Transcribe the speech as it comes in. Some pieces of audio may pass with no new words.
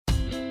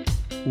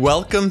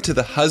Welcome to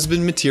the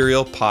Husband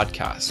Material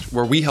Podcast,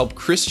 where we help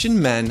Christian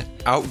men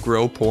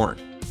outgrow porn.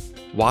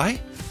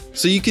 Why?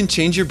 So you can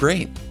change your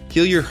brain,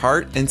 heal your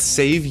heart, and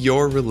save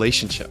your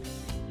relationship.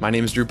 My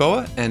name is Drew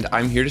Boa, and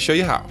I'm here to show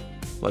you how.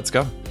 Let's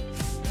go.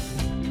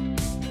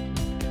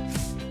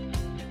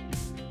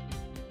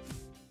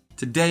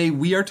 Today,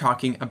 we are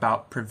talking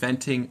about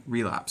preventing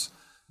relapse.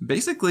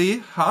 Basically,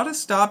 how to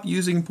stop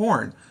using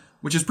porn,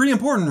 which is pretty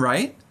important,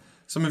 right?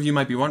 Some of you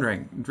might be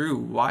wondering, Drew,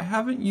 why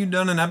haven't you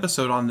done an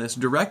episode on this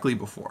directly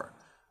before?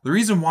 The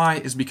reason why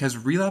is because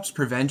relapse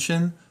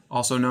prevention,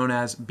 also known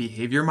as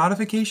behavior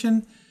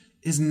modification,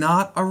 is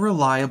not a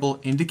reliable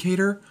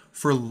indicator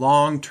for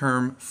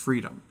long-term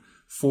freedom,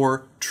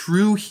 for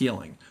true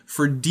healing,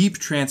 for deep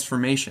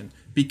transformation,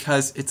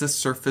 because it's a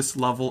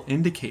surface-level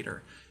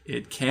indicator.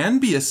 It can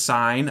be a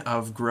sign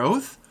of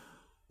growth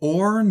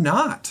or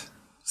not.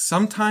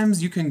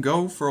 Sometimes you can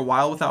go for a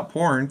while without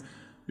porn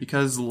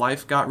because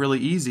life got really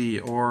easy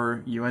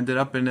or you ended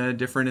up in a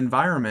different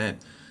environment.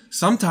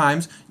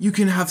 Sometimes you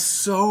can have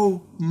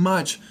so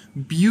much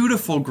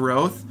beautiful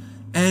growth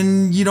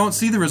and you don't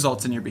see the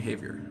results in your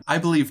behavior. I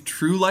believe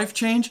true life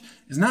change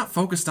is not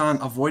focused on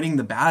avoiding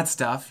the bad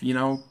stuff,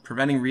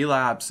 preventing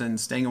relapse and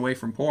staying away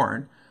from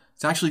porn.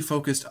 It's actually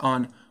focused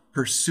on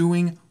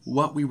pursuing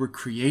what we were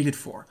created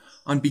for,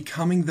 on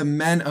becoming the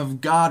men of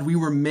God we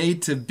were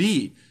made to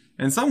be.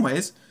 And in some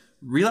ways,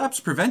 relapse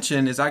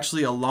prevention is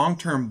actually a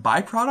long-term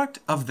byproduct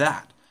of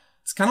that.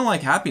 It's kind of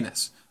like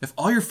happiness. If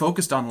all you're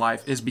focused on in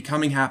life is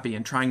becoming happy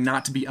and trying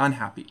not to be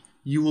unhappy,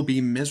 you will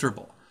be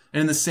miserable. And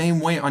in the same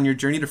way, on your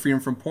journey to freedom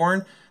from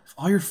porn, if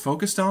all you're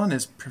focused on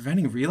is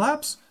preventing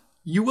relapse,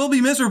 you will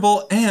be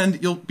miserable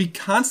and you'll be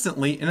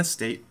constantly in a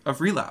state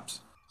of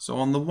relapse. So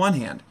on the one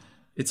hand,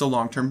 it's a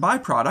long-term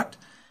byproduct,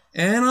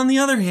 and on the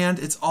other hand,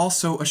 it's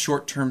also a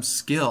short-term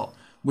skill,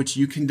 which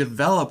you can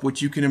develop,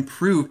 which you can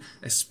improve,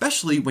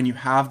 especially when you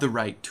have the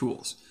right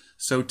tools.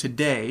 So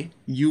today,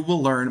 you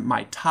will learn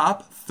my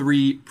top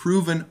 3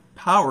 proven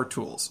power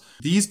tools.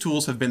 These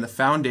tools have been the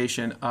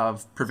foundation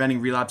of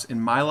preventing relapse in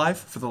my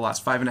life for the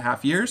last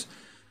 5.5 years,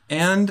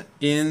 and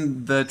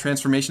in the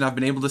transformation I've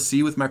been able to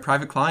see with my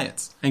private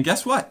clients. And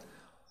guess what?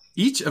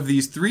 Each of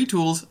these 3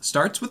 tools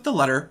starts with the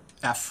letter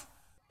F.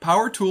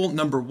 Power tool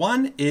number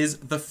 1 is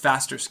the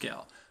FASTER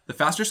scale. The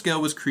FASTER scale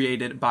was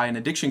created by an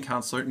addiction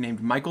counselor named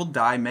Michael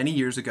Dye many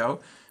years ago,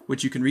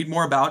 which you can read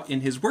more about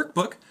in his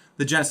workbook,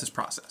 The Genesis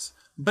Process.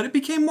 But it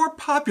became more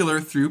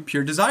popular through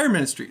Pure Desire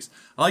Ministries.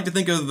 I like to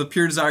think of the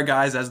Pure Desire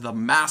guys as the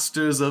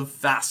masters of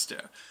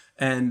FASTER,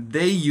 and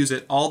they use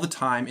it all the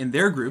time in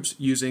their groups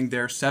using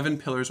their 7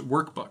 Pillars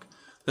workbook.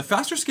 The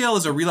FASTER scale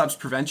is a relapse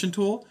prevention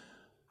tool.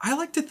 I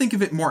like to think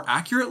of it more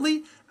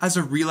accurately as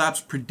a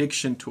relapse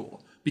prediction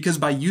tool, because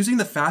by using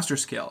the FASTER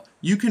scale,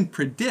 you can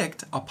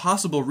predict a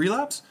possible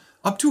relapse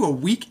up to a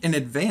week in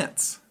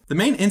advance. The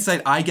main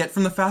insight I get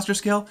from the FASTER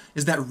scale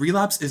is that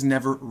relapse is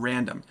never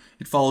random.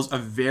 It follows a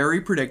very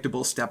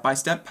predictable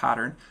step-by-step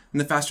pattern, and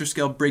the FASTER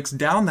scale breaks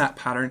down that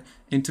pattern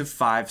into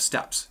 5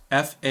 steps: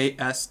 F, A,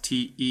 S,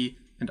 T, E,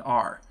 and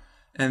R.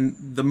 And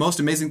the most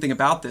amazing thing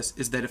about this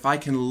is that if I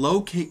can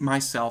locate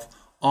myself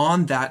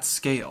on that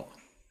scale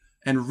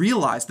and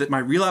realize that my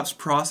relapse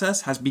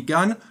process has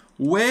begun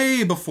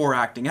way before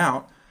acting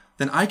out,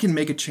 then I can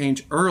make a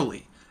change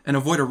early and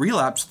avoid a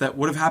relapse that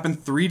would have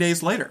happened 3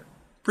 days later.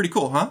 Pretty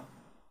cool, huh?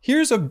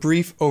 Here's a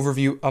brief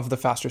overview of the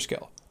FASTER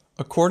scale.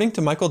 According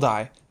to Michael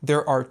Dye,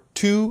 there are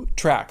 2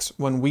 tracks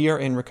when we are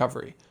in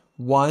recovery.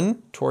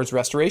 One towards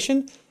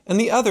restoration, and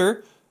the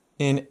other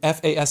in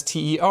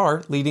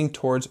FASTER leading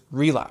towards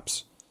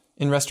relapse.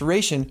 In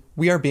restoration,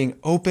 we are being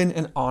open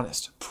and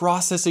honest,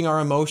 processing our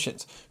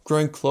emotions,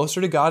 growing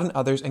closer to God and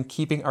others, and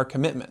keeping our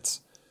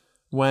commitments.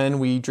 When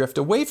we drift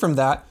away from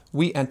that,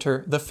 we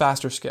enter the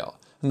FASTER scale.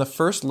 And the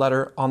first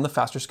letter on the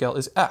FASTER scale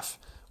is F,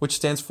 which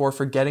stands for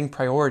forgetting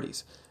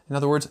priorities. In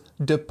other words,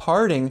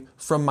 departing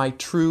from my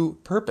true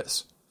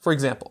purpose. For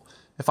example,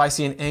 if I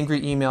see an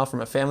angry email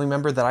from a family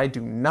member that I do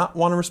not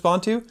want to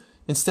respond to,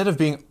 instead of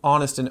being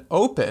honest and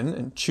open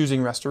and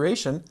choosing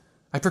restoration,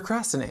 I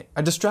procrastinate.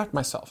 I distract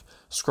myself,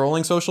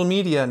 scrolling social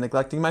media and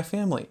neglecting my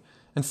family.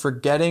 And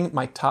forgetting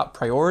my top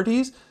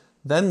priorities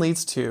then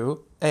leads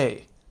to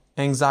A,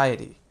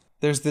 anxiety.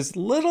 There's this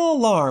little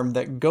alarm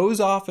that goes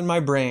off in my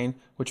brain,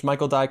 which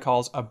Michael Dye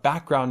calls a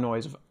background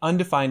noise of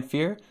undefined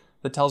fear,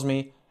 that tells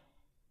me,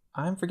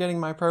 I'm forgetting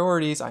my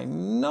priorities. I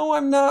know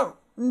I'm not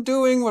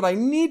doing what I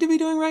need to be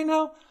doing right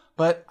now,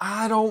 but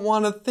I don't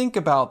want to think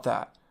about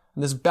that.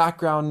 And this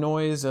background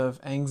noise of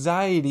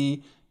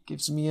anxiety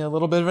gives me a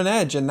little bit of an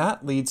edge, and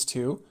that leads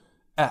to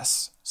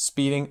S,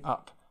 speeding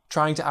up,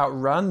 trying to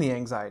outrun the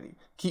anxiety,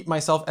 keep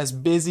myself as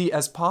busy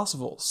as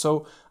possible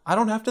so I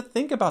don't have to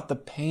think about the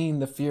pain,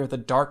 the fear, the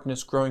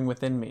darkness growing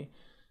within me.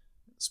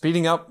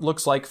 Speeding up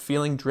looks like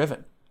feeling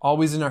driven,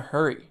 always in a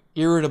hurry,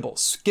 irritable,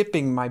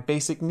 skipping my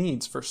basic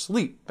needs for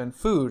sleep and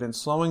food and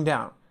slowing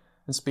down.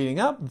 And speeding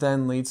up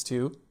then leads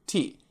to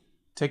T,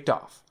 ticked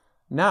off.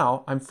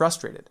 Now I'm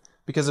frustrated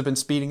because I've been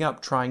speeding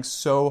up, trying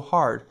so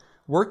hard,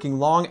 working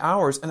long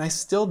hours, and I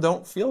still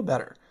don't feel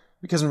better.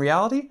 Because in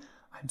reality,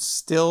 I I'm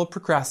still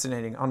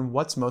procrastinating on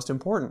what's most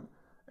important.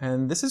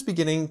 And this is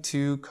beginning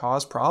to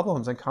cause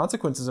problems and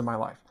consequences in my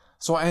life.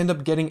 So I end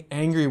up getting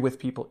angry with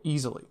people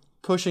easily,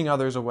 pushing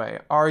others away,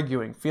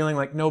 arguing, feeling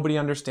like nobody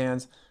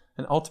understands,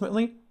 and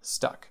ultimately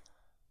stuck.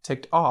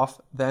 Ticked off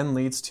then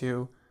leads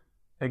to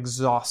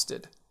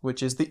exhausted,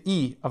 which is the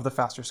E of the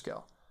FASTER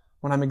scale.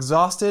 When I'm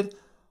exhausted,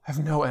 I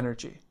have no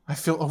energy. I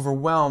feel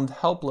overwhelmed,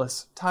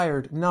 helpless,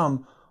 tired,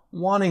 numb,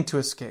 wanting to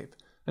escape,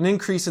 an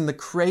increase in the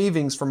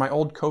cravings for my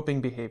old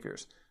coping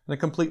behaviors, and a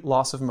complete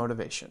loss of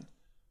motivation.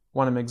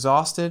 When I'm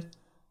exhausted,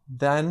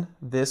 then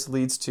this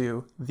leads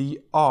to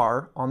the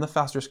R on the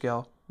FASTER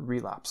scale,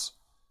 relapse.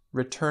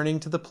 Returning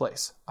to the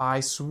place I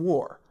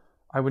swore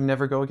I would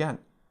never go again.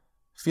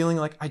 Feeling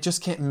like I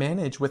just can't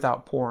manage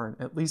without porn,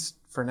 at least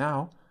for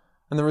now.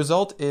 And the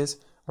result is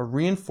a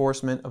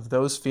reinforcement of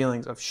those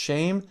feelings of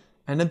shame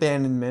and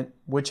abandonment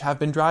which have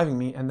been driving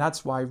me, and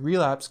that's why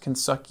relapse can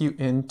suck you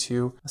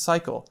into a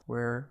cycle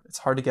where it's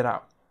hard to get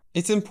out.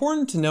 It's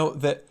important to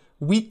note that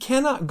we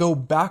cannot go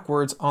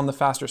backwards on the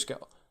FASTER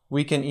scale.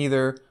 We can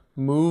either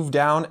move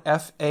down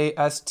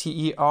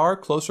FASTER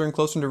closer and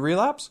closer to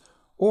relapse,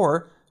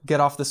 or get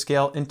off the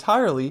scale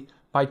entirely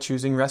by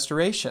choosing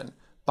restoration,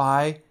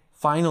 by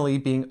finally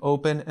being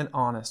open and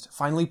honest,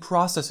 finally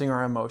processing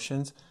our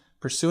emotions,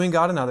 pursuing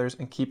God and others,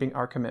 and keeping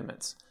our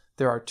commitments.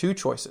 There are two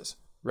choices: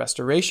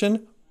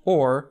 restoration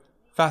or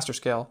FASTER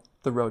scale,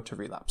 the road to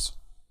relapse.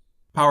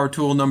 Power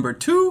tool number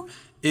 2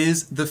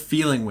 is the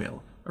feeling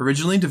wheel.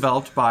 Originally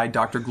developed by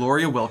Dr.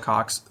 Gloria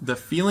Wilcox, the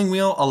feeling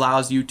wheel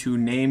allows you to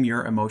name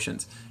your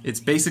emotions. It's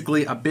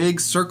basically a big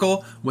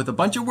circle with a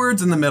bunch of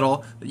words in the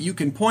middle that you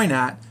can point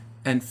at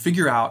and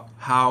figure out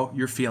how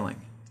you're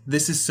feeling.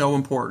 This is so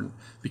important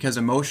because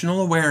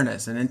emotional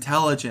awareness and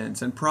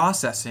intelligence and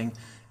processing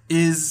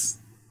is,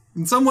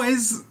 in some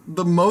ways,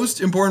 the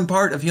most important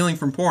part of healing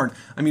from porn.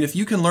 I mean, if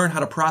you can learn how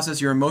to process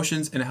your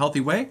emotions in a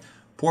healthy way,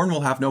 porn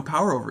will have no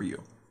power over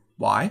you.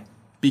 Why?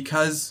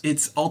 Because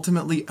it's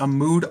ultimately a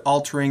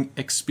mood-altering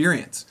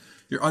experience.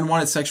 Your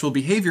unwanted sexual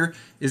behavior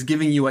is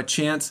giving you a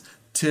chance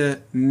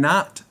to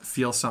not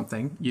feel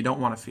something you don't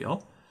want to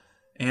feel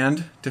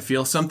and to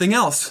feel something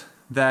else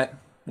that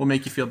will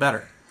make you feel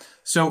better.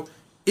 So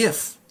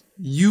if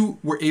you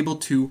were able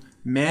to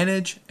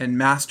manage and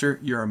master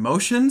your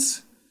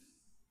emotions,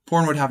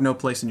 porn would have no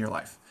place in your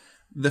life.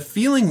 The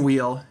feeling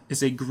wheel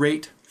is a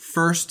great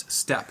first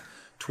step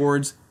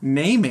towards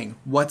naming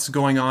what's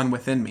going on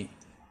within me.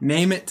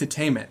 Name it to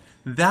tame it.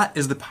 That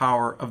is the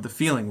power of the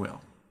feeling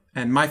wheel.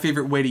 And my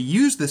favorite way to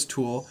use this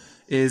tool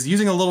is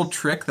using a little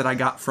trick that I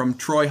got from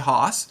Troy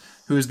Haas,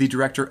 who is the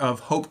director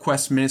of Hope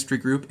Quest Ministry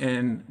Group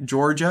in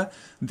Georgia.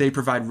 They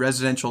provide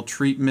residential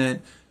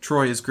treatment.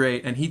 Troy is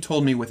great. And he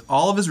told me with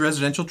all of his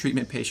residential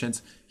treatment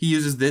patients, he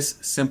uses this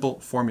simple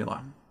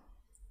formula.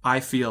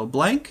 I feel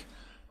blank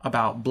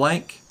about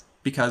blank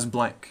because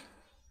blank.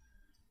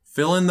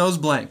 Fill in those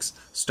blanks.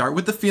 Start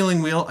with the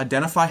feeling wheel.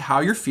 Identify how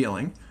you're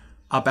feeling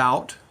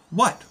about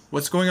what?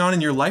 What's going on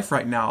in your life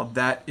right now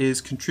that is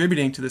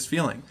contributing to this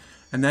feeling?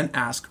 And then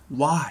ask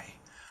why.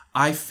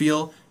 I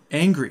feel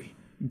angry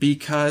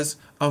because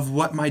of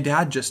what my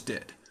dad just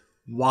did.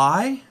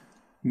 Why?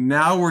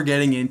 Now we're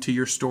getting into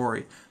your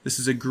story. This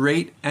is a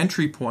great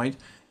entry point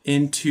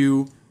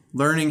into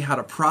learning how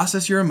to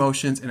process your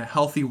emotions in a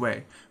healthy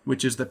way,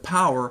 which is the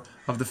power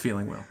of the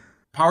feeling wheel.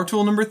 Power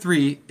tool number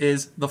 3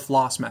 is the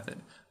floss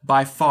method.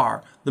 By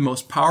far the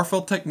most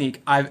powerful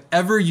technique I've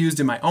ever used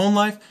in my own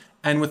life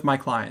and with my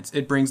clients.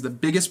 It brings the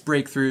biggest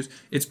breakthroughs.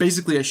 It's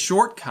basically a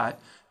shortcut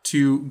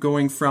to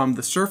going from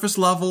the surface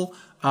level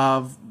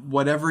of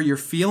whatever you're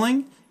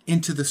feeling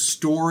into the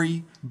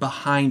story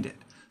behind it.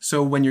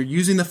 So when you're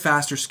using the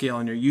FASTER scale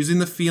and you're using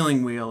the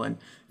feeling wheel and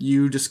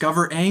you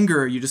discover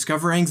anger, you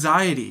discover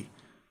anxiety,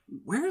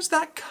 where's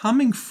that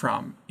coming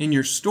from in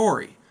your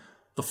story?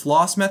 The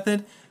floss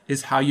method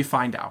is how you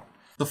find out.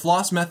 The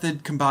floss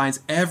method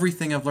combines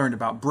everything I've learned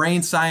about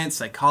brain science,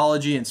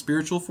 psychology, and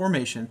spiritual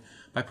formation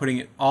by putting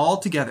it all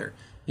together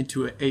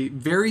into a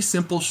very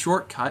simple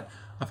shortcut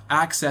of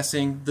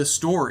accessing the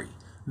story,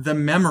 the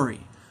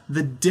memory,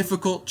 the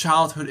difficult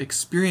childhood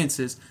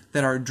experiences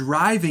that are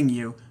driving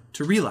you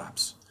to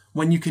relapse.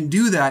 When you can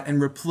do that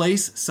and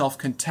replace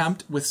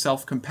self-contempt with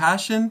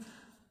self-compassion,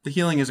 the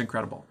healing is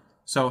incredible.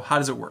 So how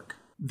does it work?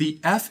 The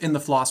F in the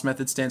floss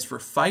method stands for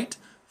fight,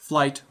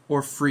 flight,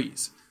 or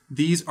freeze.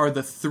 These are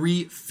the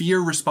 3 fear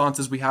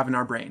responses we have in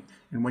our brain.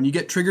 And when you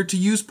get triggered to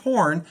use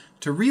porn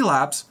to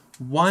relapse,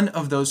 one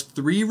of those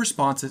 3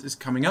 responses is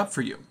coming up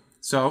for you.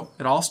 So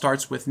it all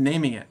starts with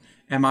naming it.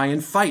 Am I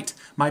in fight?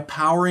 Am I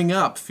powering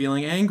up,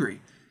 feeling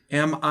angry?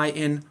 Am I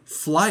in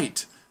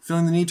flight,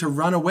 feeling the need to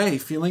run away,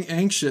 feeling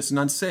anxious and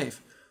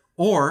unsafe?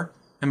 Or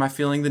am I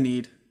feeling the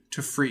need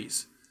to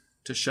freeze,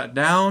 to shut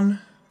down,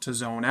 to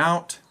zone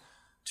out,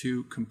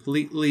 to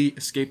completely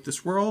escape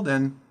this world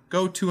and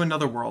go to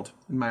another world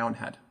in my own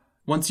head?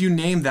 Once you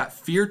name that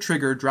fear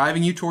trigger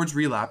driving you towards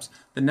relapse,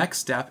 the next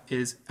step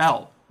is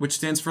L, which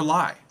stands for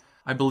lie.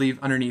 I believe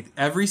underneath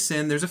every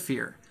sin, there's a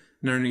fear.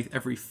 And underneath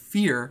every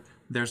fear,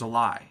 there's a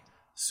lie.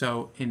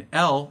 So in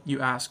L, you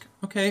ask,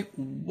 okay,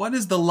 what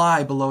is the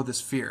lie below this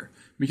fear?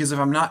 Because if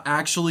I'm not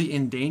actually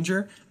in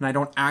danger and I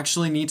don't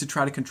actually need to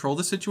try to control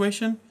the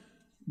situation,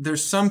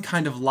 there's some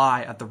kind of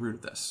lie at the root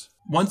of this.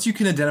 Once you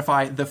can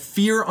identify the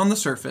fear on the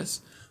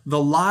surface,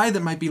 the lie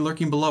that might be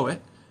lurking below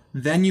it,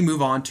 then you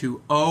move on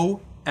to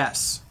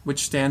OS,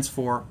 which stands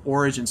for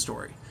origin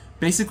story.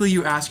 Basically,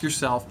 you ask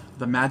yourself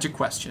the magic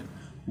question,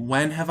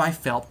 when have I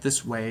felt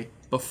this way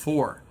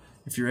before?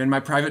 If you're in my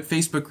private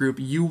Facebook group,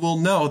 you will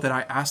know that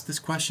I ask this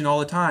question all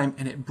the time,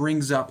 and it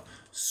brings up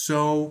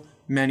so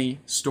many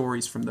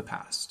stories from the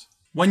past.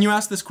 When you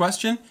ask this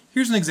question,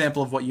 here's an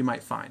example of what you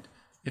might find.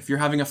 If you're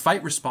having a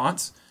fight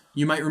response,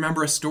 you might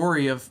remember a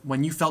story of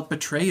when you felt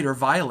betrayed or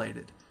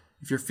violated.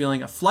 If you're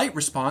feeling a flight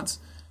response,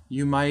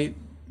 you might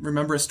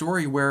remember a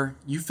story where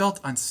you felt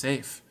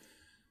unsafe.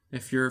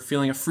 If you're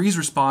feeling a freeze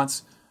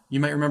response, you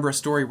might remember a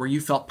story where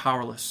you felt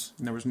powerless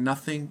and there was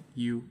nothing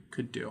you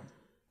could do.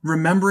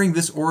 Remembering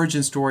this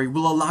origin story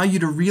will allow you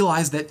to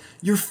realize that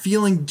you're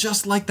feeling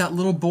just like that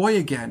little boy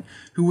again,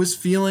 who was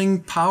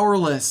feeling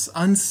powerless,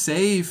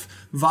 unsafe,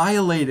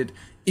 violated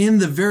in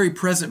the very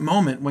present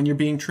moment when you're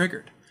being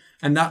triggered.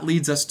 And that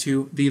leads us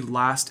to the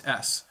last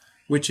S,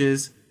 which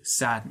is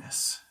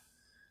sadness.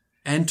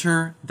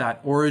 Enter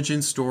that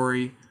origin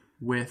story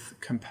with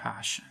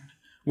compassion,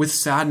 with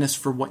sadness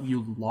for what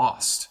you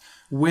lost,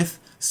 with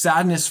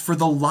sadness for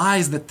the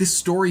lies that this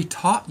story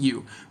taught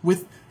you,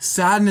 with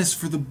sadness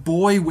for the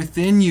boy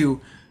within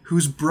you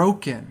who's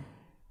broken.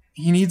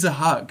 He needs a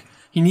hug.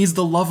 He needs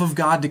the love of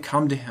God to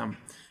come to him.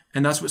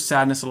 And that's what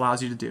sadness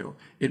allows you to do.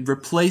 It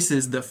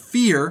replaces the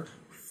fear,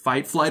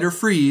 fight, flight, or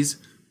freeze,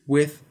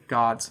 with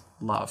God's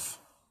love.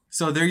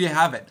 So there you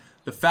have it.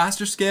 The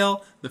faster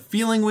scale, the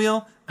feeling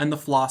wheel, and the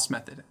floss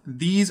method.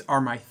 These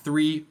are my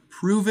 3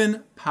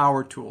 proven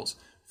power tools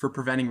for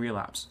preventing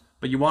relapse.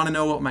 But you want to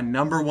know what my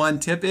number 1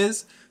 tip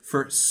is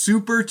for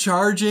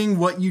supercharging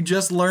what you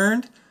just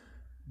learned?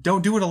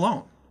 Don't do it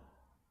alone.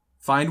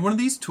 Find one of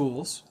these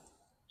tools,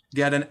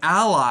 get an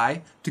ally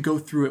to go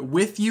through it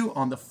with you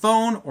on the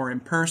phone or in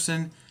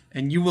person,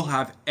 and you will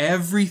have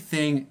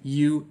everything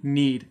you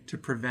need to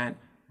prevent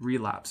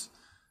relapse.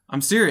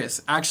 I'm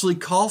serious. Actually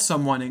call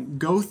someone and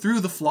go through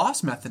the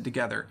floss method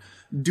together.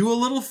 Do a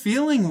little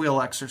feeling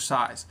wheel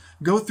exercise.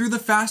 Go through the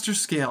faster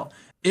scale.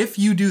 If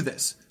you do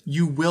this,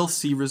 you will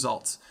see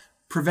results.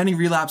 Preventing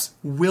relapse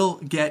will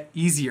get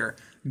easier.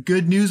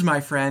 Good news, my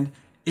friend.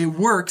 It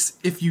works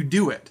if you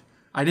do it.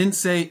 I didn't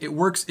say it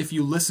works if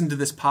you listen to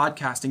this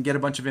podcast and get a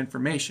bunch of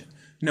information.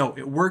 No,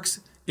 it works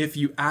if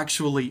you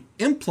actually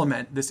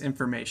implement this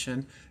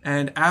information.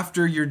 And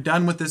after you're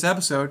done with this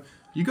episode,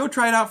 you go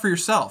try it out for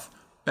yourself.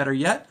 Better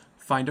yet,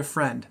 find a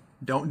friend.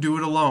 Don't do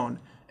it alone.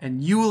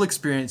 And you will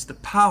experience the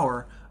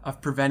power of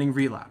preventing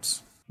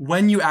relapse.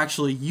 When you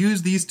actually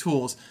use these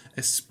tools,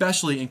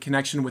 especially in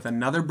connection with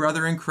another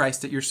brother in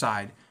Christ at your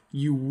side,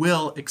 you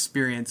will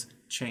experience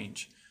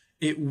change.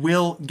 It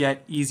will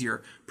get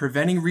easier.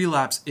 Preventing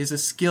relapse is a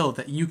skill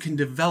that you can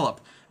develop,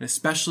 and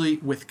especially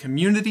with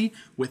community,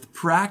 with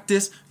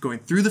practice, going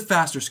through the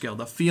faster scale,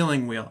 the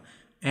feeling wheel,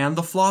 and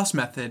the floss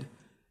method,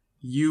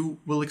 you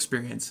will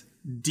experience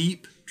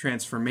deep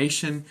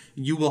transformation.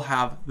 You will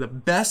have the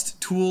best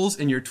tools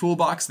in your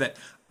toolbox that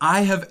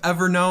I have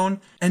ever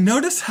known. And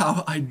notice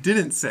how I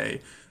didn't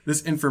say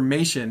this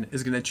information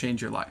is going to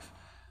change your life.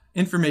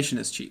 Information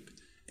is cheap.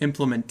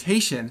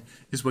 Implementation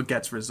is what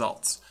gets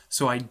results.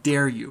 So I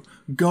dare you,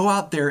 go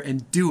out there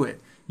and do it.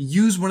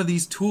 Use one of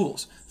these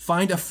tools.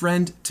 Find a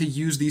friend to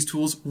use these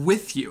tools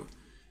with you.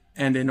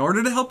 And in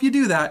order to help you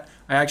do that,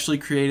 I actually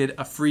created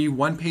a free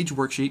 1-page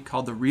worksheet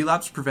called the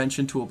Relapse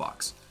Prevention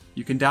Toolbox.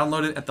 You can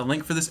download it at the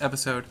link for this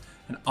episode.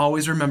 And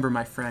always remember,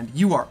 my friend,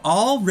 you are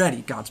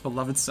already God's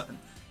beloved son.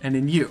 And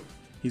in you,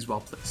 he's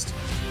well pleased.